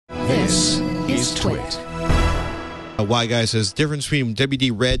This is Twit. Y Guy says, difference between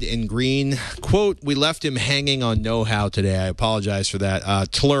WD red and green. Quote, we left him hanging on know-how today. I apologize for that.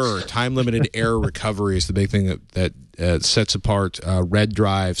 TLER, time-limited error recovery, is the big thing that sets apart red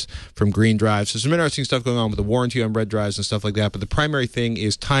drives from green drives. There's some interesting stuff going on with the warranty on red drives and stuff like that, but the primary thing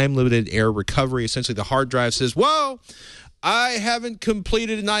is time-limited error recovery. Essentially, the hard drive says, whoa, I haven't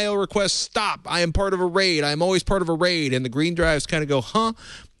completed an IO request. Stop. I am part of a RAID. I am always part of a RAID. And the green drives kind of go, huh?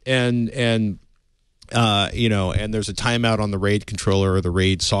 And there's a timeout on the RAID controller or the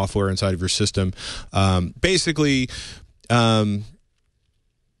RAID software inside of your system. Basically, man,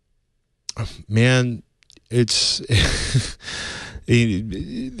 it's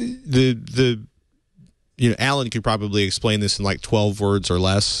Alan could probably explain this in like 12 words or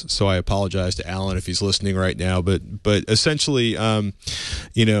less. So I apologize to Alan if he's listening right now. But essentially,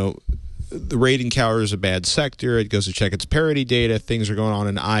 the RAID encounters a bad sector. It goes to check its parity data. Things are going on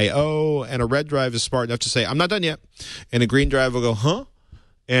in I/O, and a red drive is smart enough to say, I'm not done yet. And a green drive will go, huh?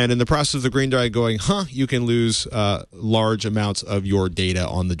 And in the process of the green drive going, huh, you can lose large amounts of your data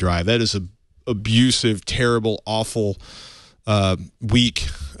on the drive. That is a abusive, terrible, awful, weak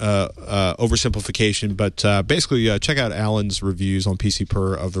oversimplification, but basically check out Alan's reviews on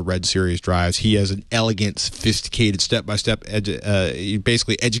PCPer of the Red Series drives. He has an elegant, sophisticated, step-by-step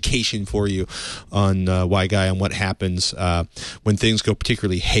basically education for you on Y Guy on what happens when things go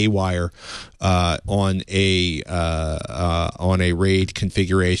particularly haywire on a RAID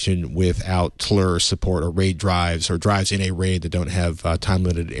configuration without TLER support, or RAID drives, or drives in a RAID that don't have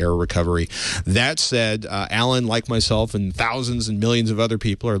time-limited error recovery. That said, Alan, like myself, and thousands and millions of other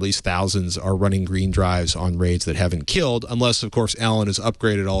people, or at least thousands, are running green drives on RAIDs that haven't killed, unless, of course, Alan has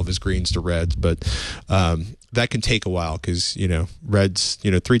upgraded all of his greens to reds. But that can take a while because, reds,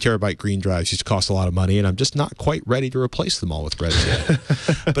 3 terabyte green drives used to cost a lot of money, and I'm just not quite ready to replace them all with reds yet.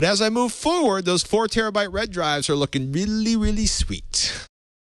 But as I move forward, those 4 terabyte red drives are looking really, really sweet.